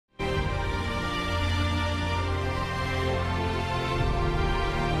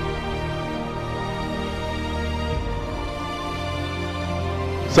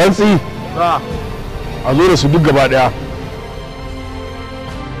Santsi. A zo da su duk gaba daya.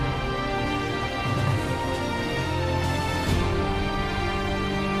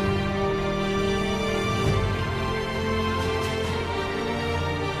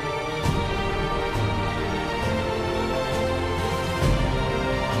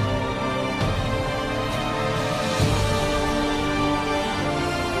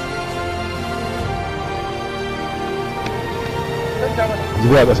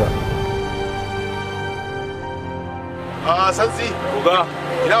 Zuwa ƙasa. Santsi. Oga.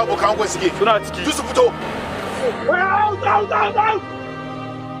 Ina abokan gwan suke? Suna ciki. Duk su fito.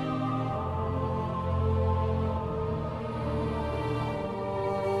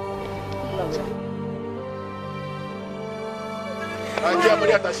 An ji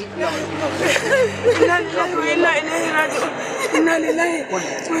amarya tashi. Inna lillahi wa inna ilaihi raji'un. Inna lillahi wa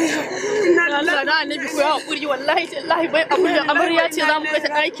inna lillahi da annabi ko ya hakuri wallahi tallahi bai amarya ce za mu kai ta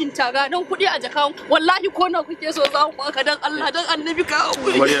ɗakin taga dan kuɗi a jaka wallahi ko na kuke so za mu baka dan Allah dan annabi ka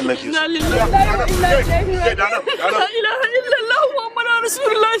hakuri. Inna lillahi wa inna ilaihi raji'un. La ilaha illallah muhammadur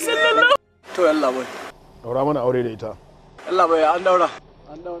rasulullah sallallahu. To Allah bai. Daura mana aure da ita. Allah bai an daura.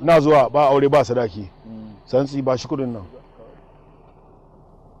 Na zuwa ba aure ba sadaki. Santsi ba shi kudin nan.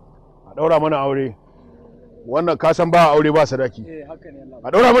 A daura mana aure. Wannan ka san ba aure ba sadaki.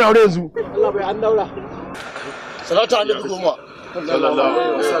 A daura mana aure yanzu. Allah bai an daura. Salatu annabi goma. Sallallahu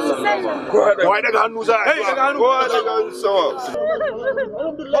alaihi wasallam. Kowa daga hannu za a yi. Kowa daga hannu sama.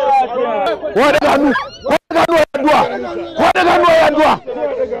 Kowa daga hannu. Kowa daga hannu ya addu'a.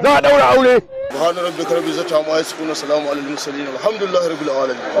 Za a daura aure. سبحان ربك رب العزة عما يصفون وسلام على المرسلين والحمد لله رب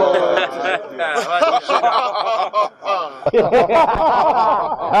العالمين.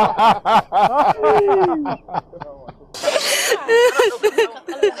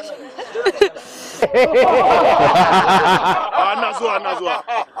 Ana zuwa.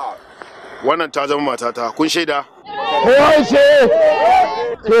 Wannan ta zama matata. Kun shaida? Kowa ce.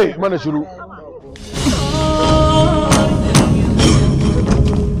 Ke mana shiru.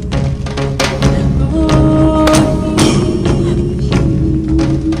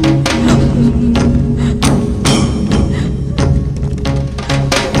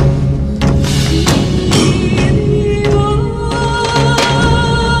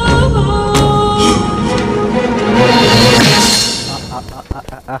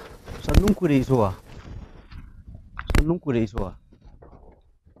 Sannunku da isowa. Sannunku da isowa.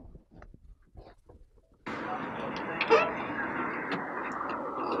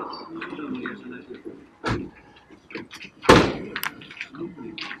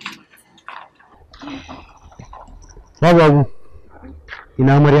 Babu,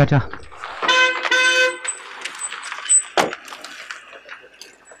 ina amaryata.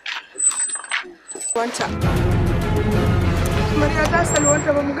 Wanta. Amarya ta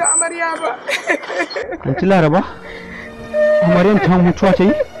salwanta ba mu ga amarya ba. Anti Laraba? Amaryan ta mutuwa ta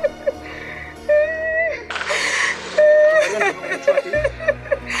yi?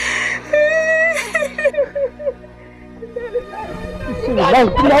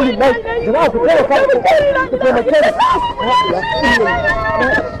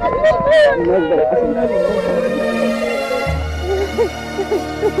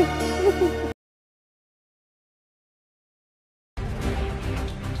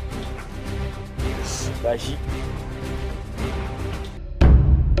 Gashi.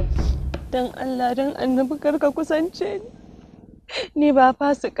 Dan Allah dan annabi karka kusance ni ba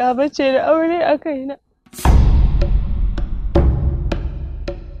fasika bace da aure a kaina.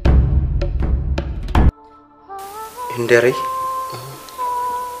 Inda rai?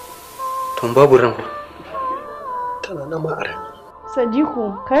 Tun babu ranku. Tana na ma'ara.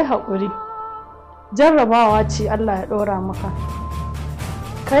 Sadiku kai haƙuri. Jarrabawa ce Allah ya ɗora maka.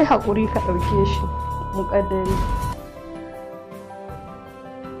 Kai haƙuri ka ɗauke shi muƙaddari.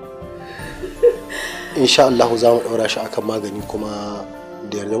 Insha Allah za mu ɗaura shi akan magani kuma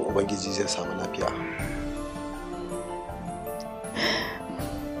da yardan Ubangiji zai samu lafiya.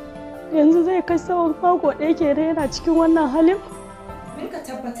 Yanzu zai kai tsawon mako ɗaya ke da yana cikin wannan halin? Ka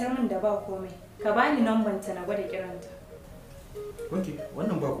tabbatar min da ba komai. Ka bani lambar ta na gwada kiranta. Ok,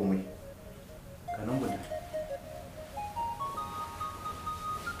 wannan ba komai. Ka lambar ta.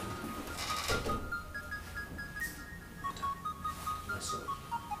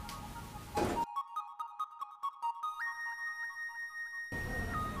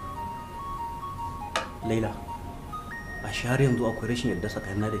 Laila, a shahar yanzu akwai rashin yadda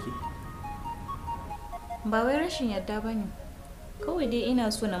tsakanina da ke? Ba wai rashin yadda ba ne. Kawai dai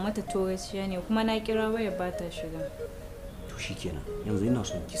ina so na mata togaciya ne kuma na kira wayar ba ta shiga. To shikenan, yanzu ina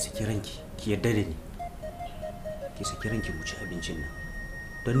son ki saki ranki, ki yadda da ni. Ki saki ranki mu ci abincin nan.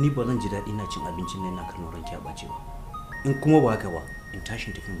 don ni ba zan ji daɗi na cin abincin nan na kallon ranki a ɓace ba. In kuma ba haka ba in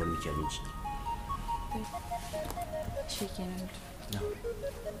tashin tafin bar miki abinci. Shi kenan.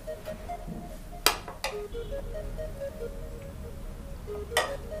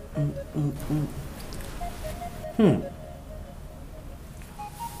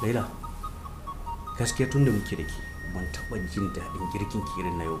 Laila, gaskiya tun da muke da ke ban taɓa jin daɗin girkin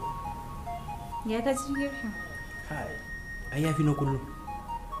kirin na yau ba. Ya ka ji girkin? Hai, ai yafi na kullum.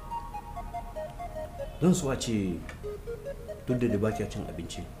 Zan so a ce duk da ba kya cin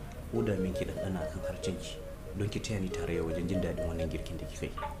abinci ko da min ki ɗanɗana kan harcenki don ki taya ni tarayya wajen jin daɗin wannan girkin da kika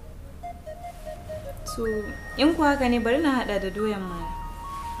yi. So, in ku haka ne bari na haɗa da doyan mana.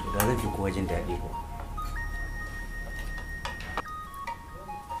 Da zan fi kowa jin daɗi ko.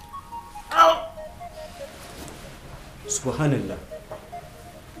 Subhanallah.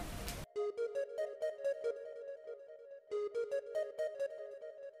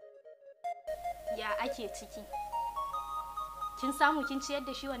 Ya ake ciki? Kin samu kin ciyar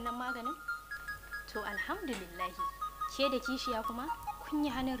da shi wannan maganin? To alhamdulillahi, ke da kishiya kuma kun yi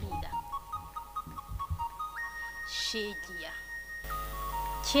hannun riga. Shegiya.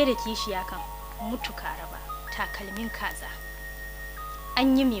 Ke da kishiya kan mutu raba takalmin kaza.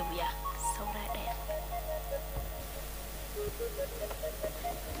 An yi mai wuya saura ɗaya.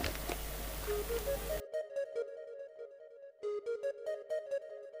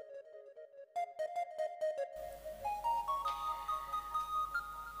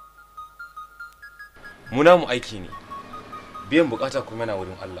 Muna mu aiki ne, biyan bukata kuma yana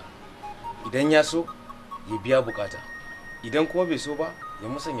wurin Allah. Idan ya so ya biya bukata, idan kuma bai so ba ya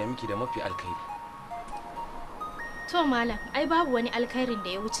musanya miki da mafi alkhairi. To malam, ai babu wani alkhairin da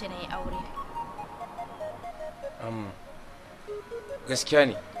ya wuce na yi aure. Gaskiya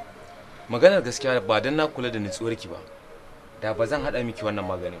ne, maganar gaskiya ba don na kula da nutsuwarki ba, da ba zan haɗa miki wannan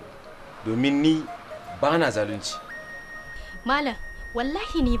maganin ba, domin ni ba na zalunci. Malam,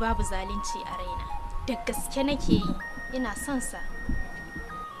 wallahi ni babu zalunci a raina. Da gaske nake yi, ina son sa.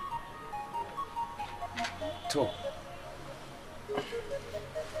 To,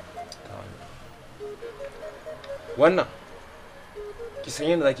 wannan ki san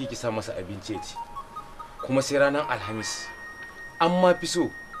yadda zaki ki sa masa abinci ya ci, kuma sai ranar Alhamis an ma fi so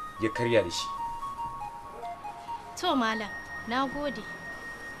ya karya da shi. To malam, na gode.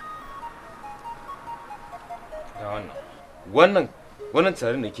 Ga wannan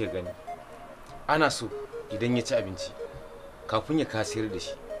tsarin da ke gani, ana so idan ya ci abinci kafin ya kasayar da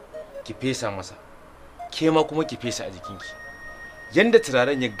shi ki fesa masa, ke ma kuma ki fesa a jikinki, yanda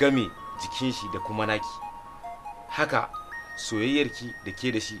turaren ya game jikin shi da kuma naki, haka soyayyarki da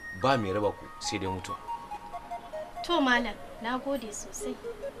ke da shi ba mai raba ku sai dai mutuwa. To malam, na gode sosai.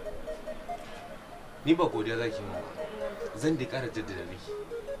 Ni ba godiya zaki mun ba, zan dai ƙara jaddada miki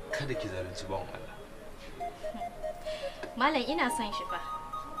kada ki zalunci bawan Allah. Malam, ina son shi fa.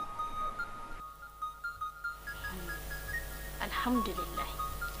 Alhamdulillah,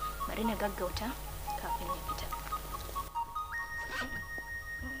 bari na gaggauta kafin ya fita.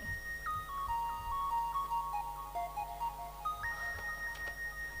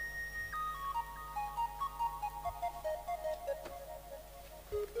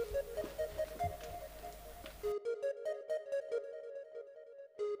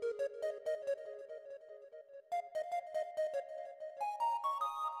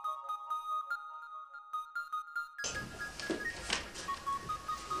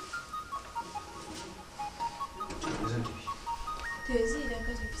 To yanzu idan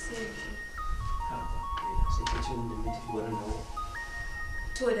ka tafi sai yaushe? Sai ka ce wanda mai tafi wurin dawo.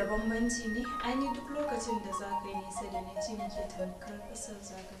 To da bambanci ne, ai ni duk lokacin da za ka yi nisa da ni ji nake tamkar ƙasar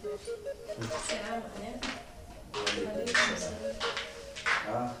za ka bari. Salamu alaikum. Alaikum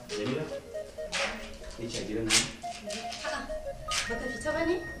salam. Jamila? Ke ce a gidan nan? Baka fita ba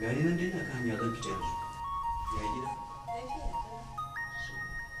ne? Gani nan dai na kan hanya zan fita yanzu. Ya gida? Lafiya kalau.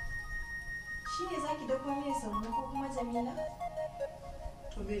 Shi ne za ki dako mini samu ko kuma Jamila?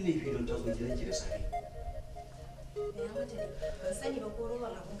 To me laifi don ta zo gidanki da safe? Ya mata ne, ban sani ba ko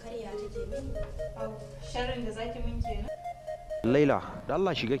roban abun karya take min. Au, sharrin da zaki min kenan? Laila, da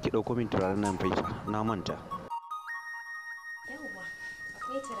Allah shiga ki dauko min turaren nan faisa, na manta. Yawwa,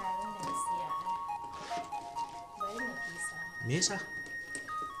 akwai turaren da na siya a nan. Bari na fesa. Me yasa?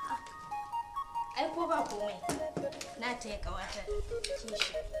 Ai ko ba komai, na taya ƙawata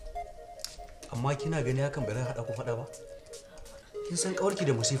kishi. Amma kina gani hakan ba zai haɗa ku faɗa ba? Kin san ƙawarki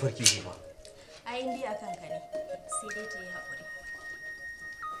da musifar kishi ba? Ai indi akan ka ne, sai dai ta yi haƙuri.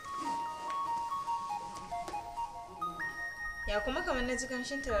 Ya kuma kamar na ji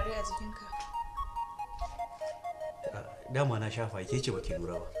kamshin turare a jikinka? Dama na shafa ke ce baki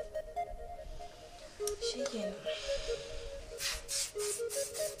lura ba. Shikenan.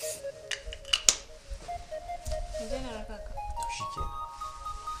 Je na raka ka. To shikenan.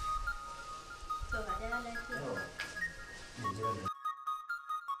 To ba da lafiya.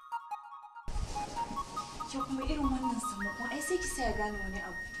 Ke kuma irin wannan sammakon ai sai ki sa ya gane wani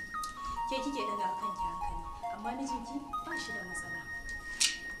abu. Ke kike daga kanki hankali, amma mijinki ba shi da matsala.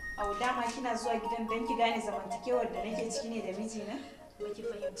 Au dama kina zuwa gidan don ki gane zamantakewar da nake ciki ne da mijina? Ba ki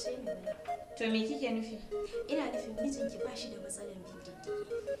fahimce ni ba. To me kike nufi? Ina nufin mijinki ba shi da matsalan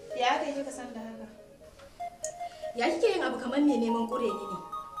bididdigi. Ya aka yi kika san da haka? Ya kike yin abu kamar me neman ƙure ni ne?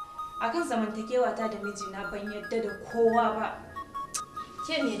 Akan zamantakewa ta da mijina ban yadda da kowa ba.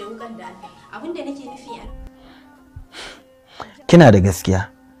 Ke me da wukan da Allah? Abin da nake nufi a Kina da gaskiya,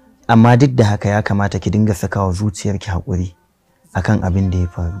 amma duk da haka ya kamata ki dinga sakawa zuciyarki haƙuri akan abin da ya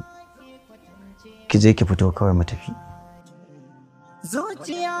faru. Ki je ki fito kawai mu tafi.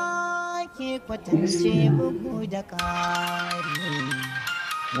 Zuciya ke kwatance bugu da ƙari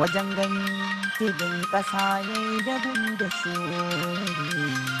wajen ganin tidin ƙasa yayi daban da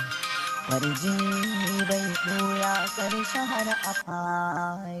shuri. Farjini bai ɓoya ƙarshen har a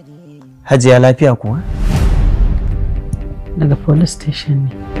fari. Hajiya lafiya kuwa? Daga police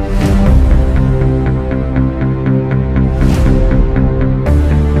station ne.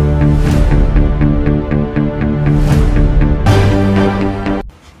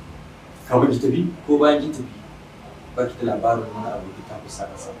 Kawai ki tafi ko bayan kin tafi ba ki da labarin wani abu da ta kusa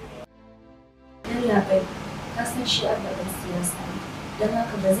kasa. Allah bai ka san shi a gaban siyasa don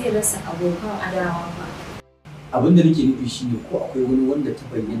haka ba zai rasa abokan adawa ba. Abin da nake nufi shine ko akwai wani wanda ta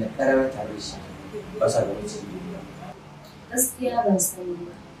bayyana ƙarar tare da shi ba sa gaban shi. Gaskiya ban sani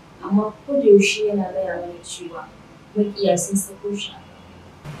ba, amma ko da yaushe yana gaya mana cewa maƙiya sun sako shi.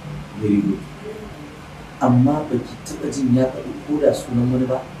 Very good. Amma ba ki taɓa jin ya faɗi ko da sunan wani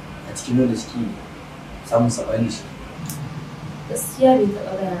ba a cikin wanda suke samun saɓani da shi. Gaskiya bai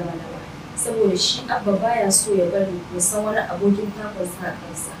taɓa gaya mana ba, saboda shi abba baya so ya bari mu san wani abokin takonsa a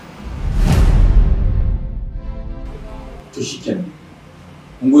kansa. To shi kenan.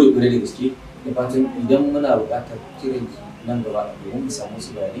 Mun gode ƙwarai da gaske da fatan idan muna buƙatar kiran ki nan gaba domin mu samu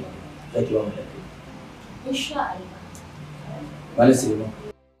wasu bayanai za ki ba mu da kai. Insha Allah. Malam Suleiman.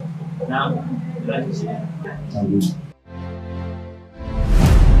 Na'am.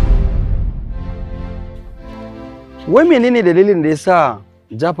 Wai menene dalilin da ya sa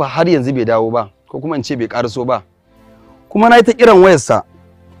Jafa har yanzu bai dawo ba ko kuma in ce bai karaso ba? Kuma na yi ta kiran wayarsa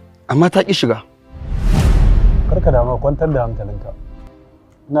amma ta ki shiga. Karka dama kwantar da hankalinka.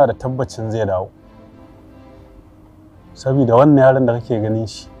 Ina da tabbacin zai dawo. Saboda wannan yaron da kake ganin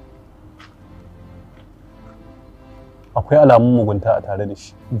shi akwai alamun mugunta a tare da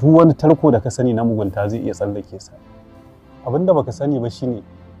shi. Duk wani tarko da ka sani na mugunta zai iya tsallake sa. Abin da baka sani ba shine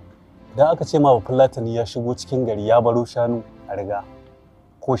idan aka ce ma Bafulatani ya shigo cikin gari ya baro shanu a riga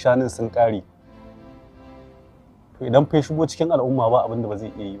ko shanun sun ƙare, to idan fa ya shigo cikin al'umma ba abin da ba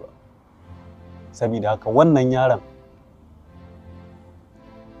zai iya yi ba. Saboda haka wannan yaron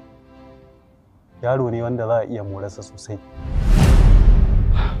yaro ne wanda za a iya morarsa sosai.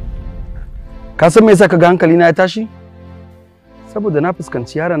 Ka san me yasa ka ga hankali na ya tashi? Saboda na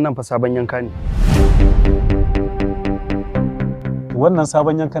fuskanci yaron nan fa sabon yanka ne. Wannan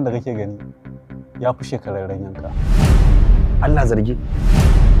sabon yankan da kake gani ya fi shekararren yanka. Allah zargi.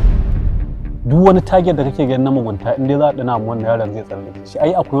 Duk wani target da kake gani na mugunta in dai za a dana mu wannan yaron zai tsallake shi.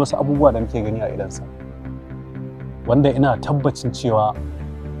 Ai akwai wasu abubuwa da nake gani a idansa wanda ina tabbacin cewa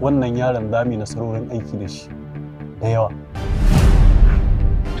wannan yaron za mu yi nasarorin aiki da shi da yawa.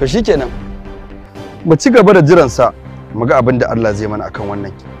 To shikenan mu ci gaba da jiransa mu ga abin da Allah zai mana akan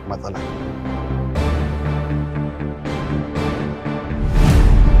wannan matsala.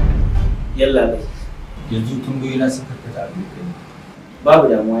 Yalla bai yanzu tambayoyi na suka fita abin kai babu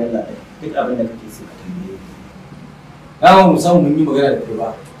damuwa yalla bai duk abin da kake so ka tambaye na mu samu mun yi magana da kai ba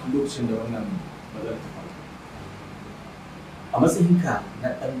lokacin da wannan magana ta faru a matsayinka na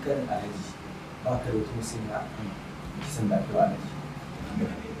ɗan garin alaji ba ka da wata musulma kisan da aka ba alaji.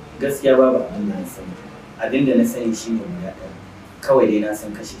 Gaskiya babu abin da na sani, abin da na sani shine guda ɗaya kawai dai na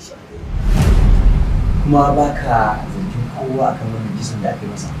san kashe shi kuma ba ka zargin kowa akan wannan kisan da aka yi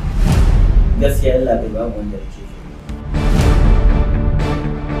masa. Gaskiya Allah bai babu wanda yake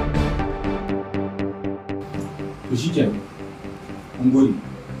to shikenan mun gode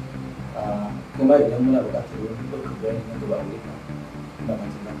kuma idan muna buƙatar wani ɗaukar bayani nan gaba a wuri ka ina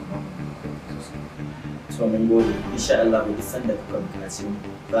fatan za ka ba mu to mun gode insha Allah duk sanda kuka buƙaci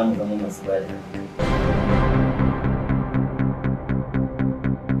za mu zama masu bayani.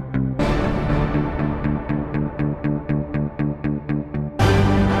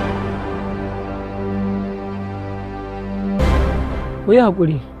 Ku yi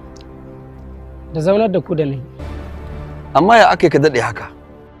haƙuri da zaunar da ku da ni. Amma ya aka ka daɗe haka?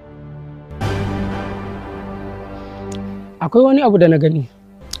 Akwai wani abu da na gani,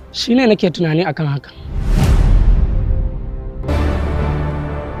 shi ne nake tunani akan haka.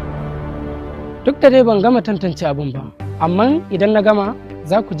 Duk da dai ban gama tantance abin ba, amma idan na gama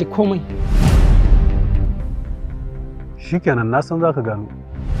za ku ji komai. Shikenan na san za ka gano.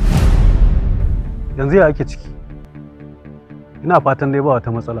 Yanzu ya ake ciki? Ina fatan dai ba wata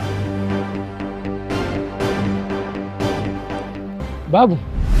matsala. Babu.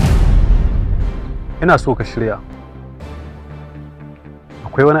 Ina so ka shirya.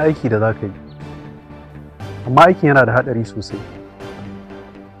 Akwai wani aiki da za ka yi. Amma aikin yana da haɗari sosai.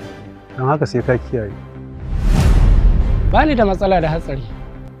 Don haka sai ka kiyaye. Ba ni da matsala da hatsari.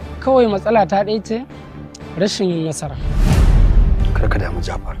 Kawai matsala ta ɗaya ce rashin yin nasara. Kar ka damu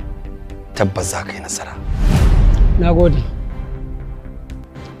Jafar. Tabbas za ka yi nasara. Na gode.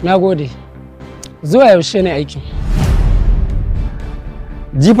 Na gode. Zuwa yaushe ne aikin?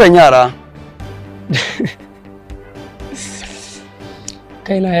 Jifan yara.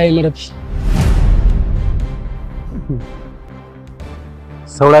 Kaina ya yi marafi.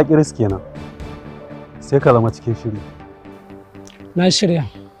 Saura kiris kenan. Sai ka zama cikin shiri. Na shirya.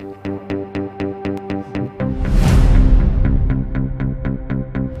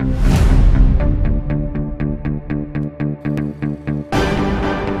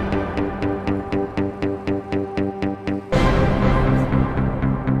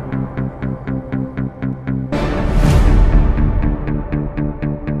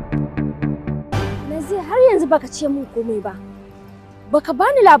 Baka ce min komai ba. Baka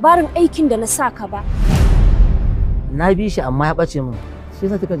bani labarin aikin da na saka ba. Na bi shi amma ya bace min. Shi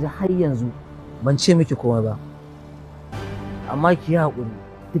yasa kika ji har yanzu ban ce miki komai ba. Amma ki yi hakuri.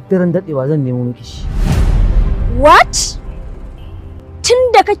 Duk daren dadewa zan nemo miki shi. What?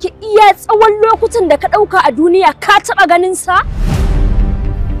 Tunda kake iya tsawon lokutan da ka dauka a duniya ka taba ganin sa?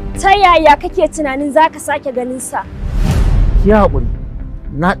 Ta yaya kake tunanin zaka sake ganin sa? Ki yi hakuri.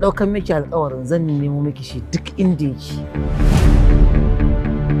 Na ɗaukar miki alƙawarin zan nemo miki shi duk inda yake.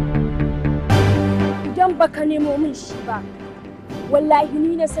 Idan baka nemo min shi ba, wallahi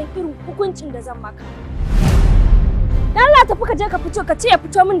ni na san irin hukuncin da zan maka. Dan Allah tafi ka je ka fito ka ce ya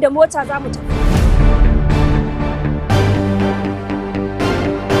fito min da mota za mu tafi.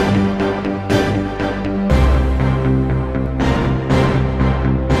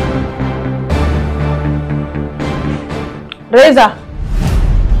 Reza.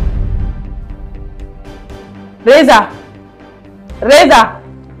 Reza! Reza!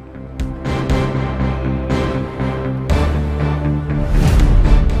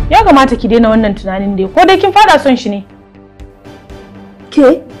 Ya kamata ki daina wannan tunanin dai, ko dai kin fara son shi ne?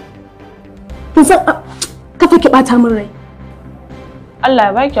 Ke? Kin san kafa ki bata min rai. Allah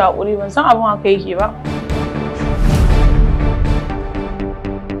ya baki haƙuri, ban san abin haka yake ba.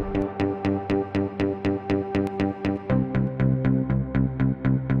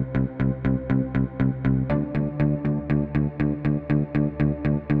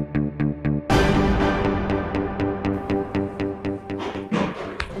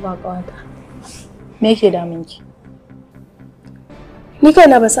 Me yake damun ki? Ni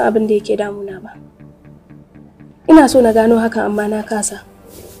kaina ba san abin da yake damuna ba. Ina so na gano hakan amma na kasa.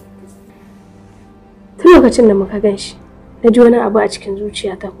 Tun lokacin da muka gan shi, na ji wani abu a cikin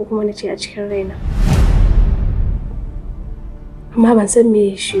zuciyata ko kuma na ce a cikin raina. Amma ban san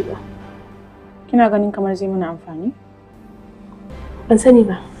me shi ba. Kina ganin kamar zai mana amfani? Ban sani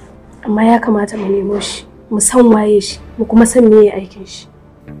ba, amma ya kamata mu nemo shi, mu san waye shi, mu kuma san me ya aikin shi.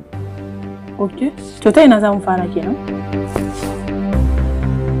 Okay. To ta ina za mu fara kenan?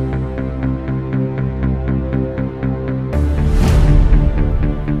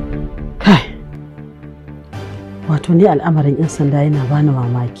 Kai. Wato ni al'amarin 'yan sanda yana bani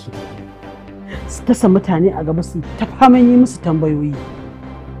mamaki. Su tasa mutane a gaba su ta faman yi musu tambayoyi.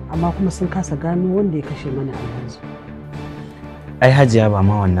 Amma kuma sun kasa gano wanda ya kashe mana a yanzu. Ai Hajiya ba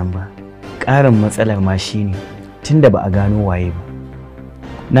ma wannan ba. Ƙarin matsalar ma shine tunda ba a gano waye ba.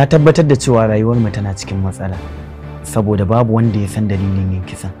 Na tabbatar da cewa rayuwarmu tana cikin matsala saboda babu wanda ya san dalilin yin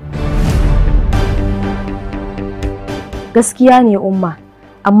kisan. Gaskiya ne Umma,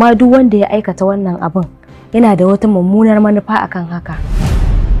 amma duk wanda ya aikata wannan abin yana da wata mummunar manufa akan haka.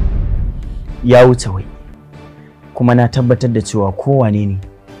 Ya wuce wai. Kuma na tabbatar da cewa kowane ne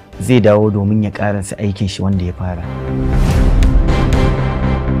zai dawo domin ya karasa aikin shi wanda ya fara.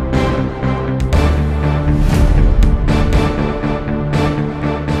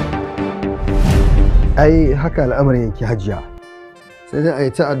 Ai haka al'amarin yake Hajiya. Sai dai a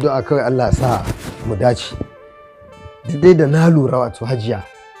yi ta addu'a kawai Allah ya sa mu dace. dai da na lura wato hajiya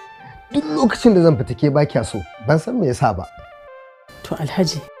duk lokacin da zan fita ke ba kya so ban san me yasa ba. To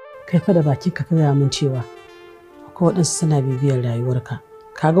Alhaji kai fa da baki ka gaya min cewa akwai waɗansu suna bibiyar rayuwarka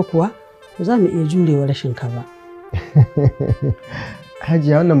kaga kuwa ba za mu iya jurewa rashin ka ba.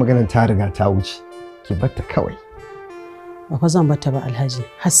 Hajiya wannan maganar ta riga ta wuce ki batta kawai. Ba fa zan batta ba Alhaji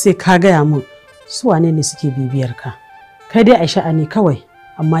har sai ka gaya min su wane ne suke bibiyar ka. Kai dai Aisha ne kawai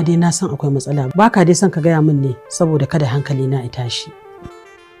amma dai na san akwai matsala baka dai son ka gaya min ne saboda kada hankali na ya tashi.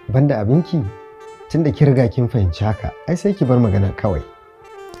 Banda abinki tunda ki riga kin fahimci haka ai sai ki bar magana kawai.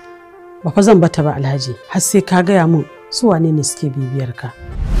 Ba fa zan batta ba Alhaji har sai ka gaya min su wane ne suke bibiyar ka.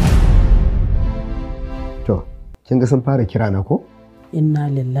 To kin ga sun fara kira na ko? Inna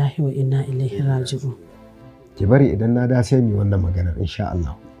lillahi wa inna ilaihi raji'un. Ki bari idan na da sai mu wannan maganar insha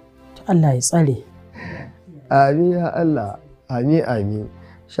Allah. To Allah ya tsare. Amin ya Allah. Amin amin.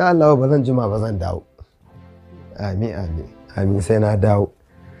 Insha Allah ba zan jima ba zan dawo. Amin amin. Amin sai na dawo.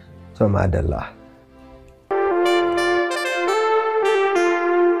 To madalla.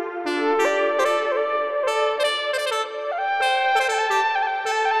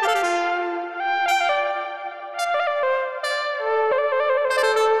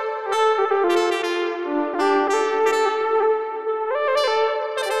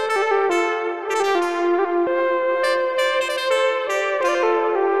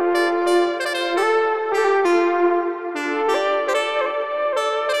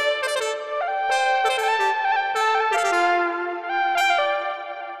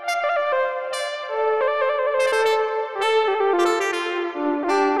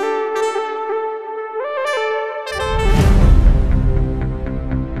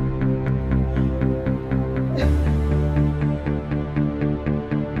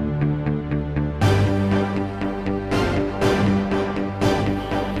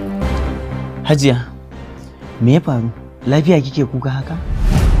 Hajiya, me ya faru? Lafiya kike kuka haka?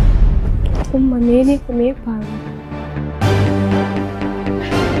 Umma me ya faru?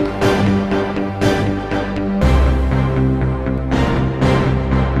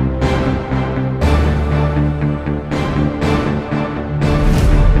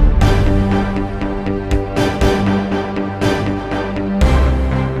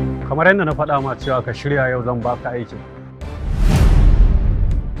 Kamar yadda na faɗa ma cewa ka shirya yau zan baka aikin.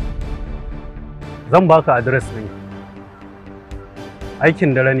 Zan baka adres ɗin.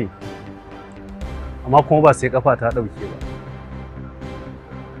 Aikin dare ne, amma kuma ba sai kafa ta ɗauke ba.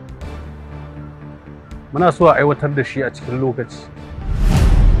 Muna so a aiwatar da shi a cikin lokaci.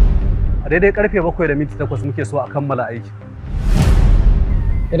 A daidai karfe 7:08 muke so a kammala aiki.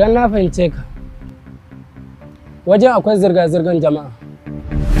 Idan na fahimce ka, wajen akwai zirga-zirgar jama'a.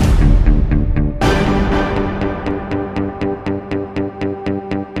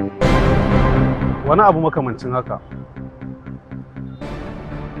 Wani abu makamancin haka.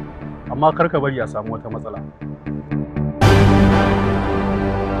 Amma kar ka bari a samu wata matsala.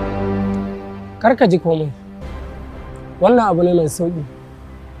 Kar ka ji komai. Wannan abu ne mai sauƙi.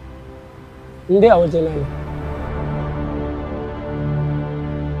 In dai a waje na ne.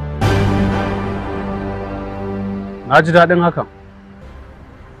 Na ji daɗin hakan.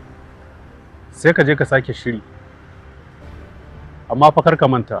 Sai ka je ka sake shiri. Amma fa kar ka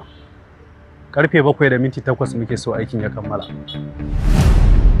manta. Karfe 7:08 muke so aikin ya kammala.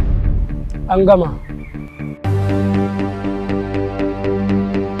 An gama.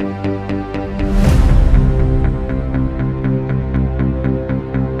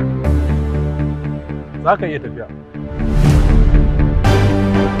 Za ka iya tafiya.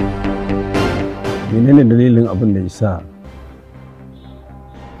 Menene dalilin abin da yasa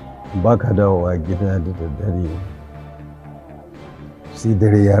ba ka dawowa gida da daddare sai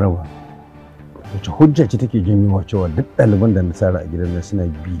dare ya raba? Wace hujja ce take janyowa cewa duk ɗaliban da na tsara a gidan nan suna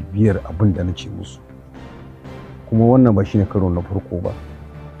bibiyar abin da na ce musu? Kuma wannan ba shine karo na farko ba.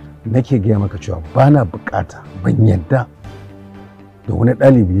 Nake gaya maka cewa ba na bukata, ban yadda da wani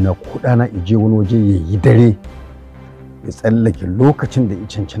ɗalibi na ko ɗana ije wani waje ya yi dare ya tsallake lokacin da ya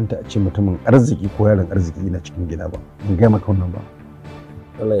cancanta a ce mutumin arziki ko yaron arziki yana cikin gida ba. Ban gaya maka wannan ba.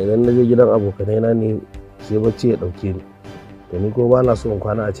 Allah idan na je gidan abokanai na ne sai bacci ya ɗauke ni. To ni ko ba na so in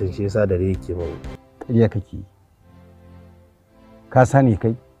kwana a can shi yasa dare yake mun. Ƙarya kake. Ka sani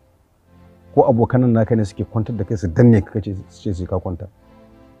kai ko abokanan naka ne suke kwantar da kai su danne ka kace su ce sai ka kwanta.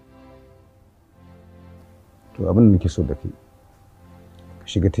 To abin da nake so da kai ka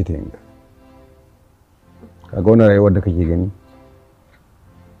shiga titayenka. Kaga wannan rayuwar da kake gani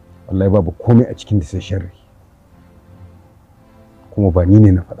wallahi babu komai a cikin da sai sharri. Kuma ba ni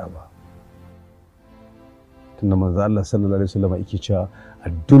ne na faɗa ba. Tunda manzo Allah sallallahu alaihi wasallam yake cewa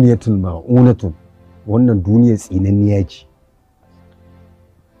ad-dunyatul ma'unatun wannan duniya tsinanniya ce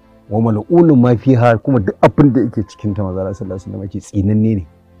wa mal'unun ma fiha, kuma duk abin da yake cikin ta manzo sallallahu alaihi wasallam yake tsinanne ne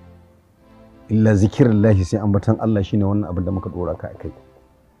illa zikrullahi, sai ambatan Allah shine wannan abin da muka dora ka akai.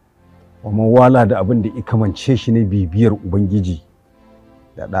 wa wala da abin da ya kamance shi ne bibiyar ubangiji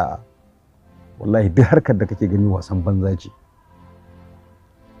da da'a. Wallahi duk harkar da kake gani wasan banza ce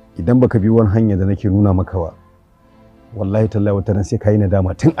idan baka bi wani hanya da nake nuna maka ba. Wallahi tallahi wata ran sai kai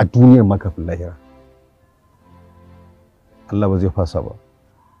nadama tun a duniyar maka fil lahira. Allah ba zai fasa ba.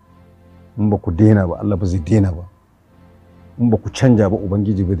 In ba ku daina ba Allah ba zai daina ba. In ba ku canja ba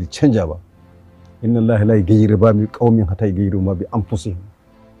ubangiji ba zai canja ba. Inna Allah la yughayyiru ma bi qaumin hatta yughayyiru ma bi anfusihim.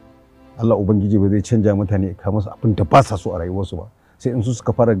 Allah ubangiji ba zai canja mutane ka musu abin da ba sa so a rayuwarsu ba, sai in su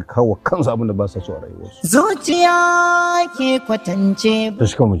suka fara kawo kansu abin da ba sa so a rayuwarsu. Zuciya ke kwatance. Ta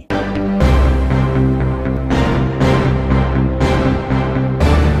shi kawai.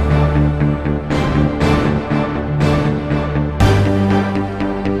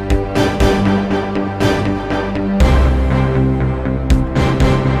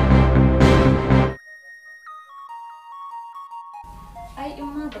 Ai in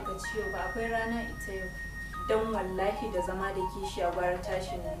ma baka ciyo ba akwai rana ita yau. Don wallahi da zama da kishi a gwara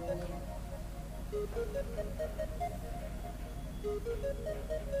tashin duniya.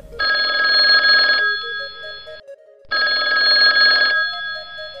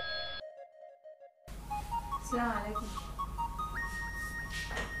 Assalamu alaikum.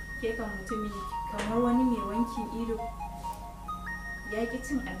 Ke kan mutumi kamar wani mai wankin ido. Ya ki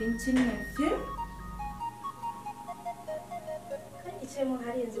cin abincin nan fir? Ki ce mun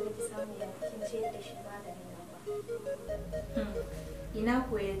har yanzu baki samu ya kin ce da shi maganin nan ba. Ina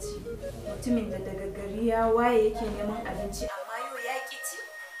ko ya ci mutumin da daga gari ya waye yake neman abinci amma yau ya ki ci?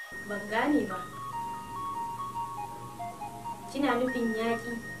 Ban gane ba. Kina nufin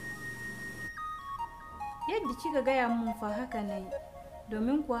yaƙi? Yadda kika gaya mun fa haka nayi.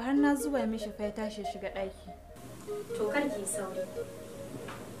 Domin kuwa har na zuba mishi fa ya tashi shiga ɗaki. To kar ki sauri.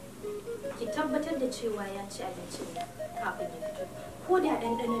 Ki tabbatar da cewa ya ci abincin nan kafin ya fito. Ko da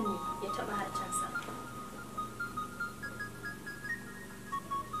ɗanɗanon ne ya taɓa harcensa.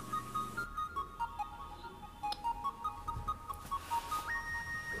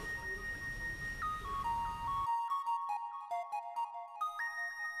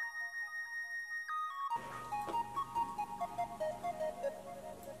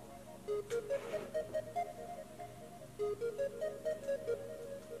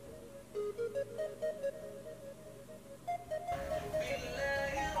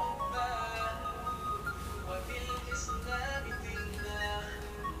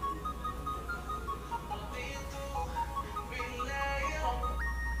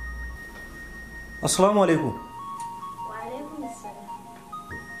 Assalamu alaikum. Wa alaikum assalam.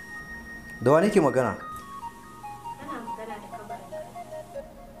 Da wa nake magana? Kana magana da kabarin.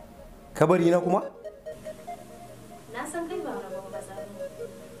 Kabari na kuma? Na san kai ba rabon baza ne.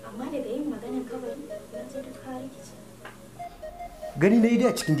 Amma daga yin maganar kabari na je duk ka rikice. Gani na yi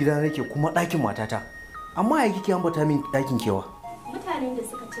a cikin gida nake kuma ɗakin matata. Amma ya kike ambata min ɗakin kewa? Mutanen da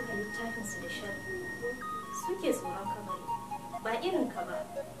suka cika littafinsu da sharri suke tsoron kabari. Ba irin ka ba.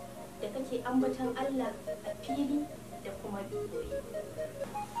 Da kake ambatan Allah a fili da kuma biyoyi.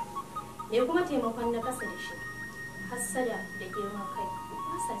 Me kuma taimakon na kasa da shi, hassada da girman kai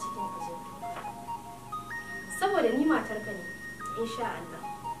ba sa cikin ajiyar. Saboda ni matarka ne, insha Allah.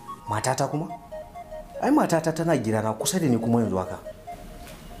 Matata kuma? Ai matata tana gidana kusa da ni kuma yanzu haka.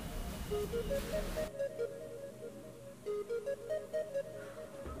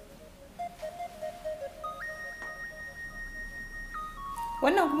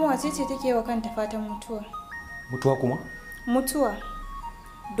 Wannan kuma wace ce take wa kanta fatan mutuwa? Mutuwa kuma? Mutuwa.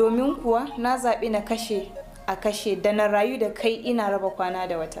 Domin kuwa na zaɓi na kashe a kashe da na rayu da kai ina raba kwana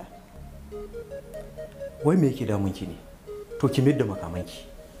da wata. Wai me yake damun ki ne? To ki da makamanki.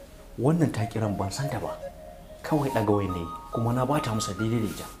 Wannan ta kiran ban santa ba. Kawai ɗaga wai ne kuma na bata masa daidai da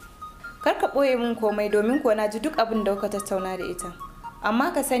ita. Kar ka ɓoye min komai domin kuwa na ji duk abin da kuka tattauna da ita.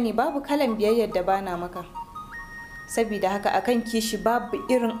 Amma ka sani babu kalan biyayyar da bana maka. Sabida haka akan kishi babu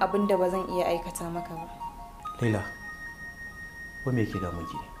irin abin da ba zan iya aikata maka ba. Laila, wa me yake damun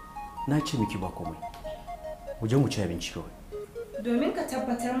ki ne? Na ce miki ba komai. Mu je mu ci abinci kawai. Domin ka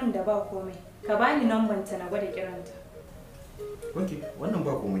tabbatar min da ba komai, ka bani namban ta na gwada kiranta. Okay, wannan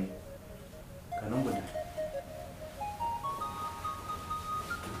ba komai. Ka namban ta.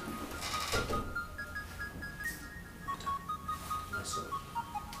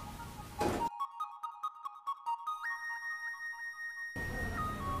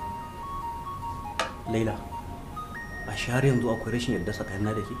 Laila, a shahar yanzu akwai rashin yadda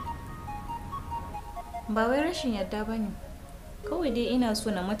tsakanina da ke? Ba wai rashin yadda ba ne. Kawai dai ina so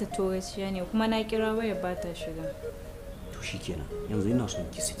na mata togaciya ne kuma na kira wayar ba ta shiga. To shikenan yanzu ina son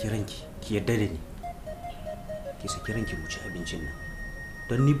ki saki ranki ki yadda da ni. Ki saki ranki mu ci abincin nan.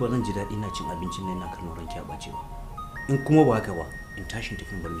 Don ni ba zan ji daɗi na cin abincin nan ina kallon ranki a ɓace ba. In kuma ba haka ba in tashin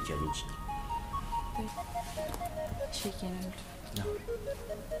tafin bar miki abinci. Shikenan.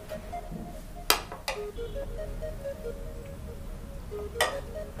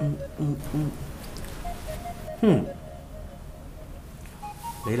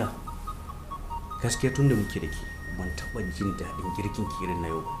 Laila, gaskiya tun da muke da ke ban taɓa jin daɗin girkin ki irin na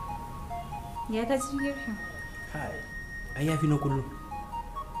yau ba. Ya ka ji girkin? Hai, ai yafi na kullum.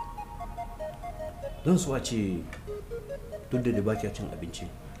 Don so a ce duk da ba cin abinci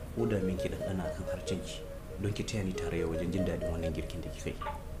ko da min ki ɗanɗana kan harcenki don ki taya ni tarayya wajen jin daɗin wannan girkin da kika yi.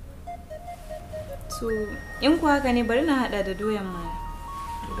 So, in ku haka ne bari na haɗa da doyan ma.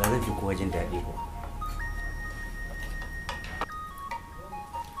 To da zan fi kowa jin daɗi ko.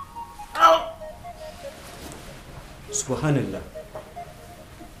 Subhanallah.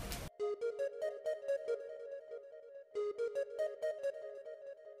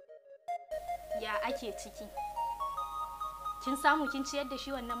 Ya ake ciki? Kin samu kin ciyar da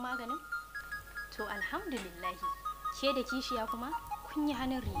shi wannan maganin? To alhamdulillahi, ke da kishiya kuma kun yi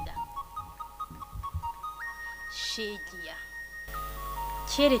hannun riga. Shegiya.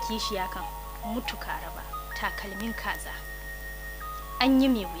 Ke da kishiya kan mutu raba takalmin kaza. An yi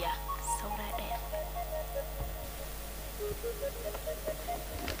mai wuya saura ɗaya.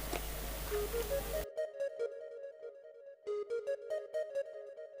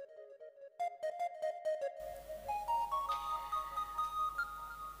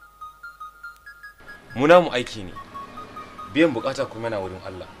 Muna mu aiki ne, biyan bukata kuma yana wurin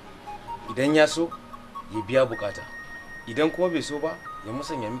Allah. Idan ya so ya biya bukata, idan kuma bai so ba ya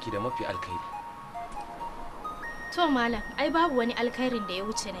musanya miki da mafi alkhairi. To malam, ai babu wani alkhairin da ya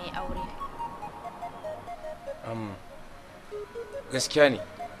wuce na yi aure. Gaskiya ne,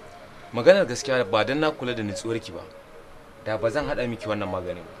 maganar gaskiya ba don na kula da nutsuwarki ba, da ba zan haɗa miki wannan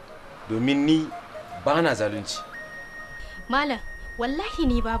maganin ba, domin ni ba na zalunci. Malam, wallahi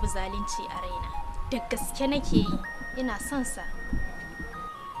ni babu zalunci a raina. Da gaske nake yi, ina son sa.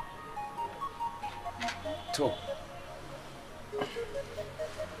 To,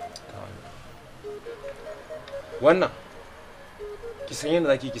 wannan ki san yadda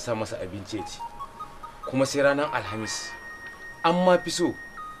zaki ki sa masa abinci ya ci, kuma sai ranar Alhamis an ma fi so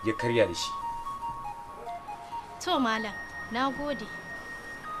ya karya da shi. To malam, na gode.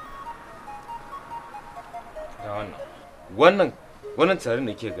 Da wannan tarin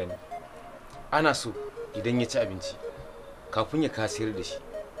da ke gani ana so idan ya ci abinci kafin ya kasayar da shi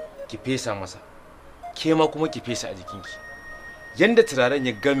ki fesa masa, ke ma kuma ki fesa a jikinki, yanda turaren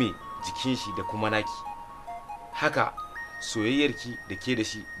ya game jikin shi da kuma naki, haka soyayyarki da ke da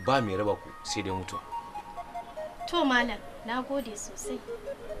shi ba mai raba ku sai dai mutuwa. To malam, na gode sosai.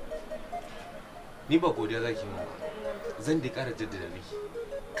 Ni ba godiya zaki min ba, zan dai ƙara jaddada miki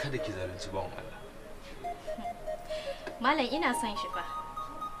kada ki zalunci bawan Allah. Malam, ina son shi fa.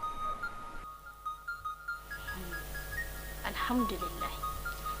 Alhamdulillah,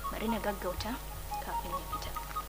 bari na gaggauta kafin ya fita.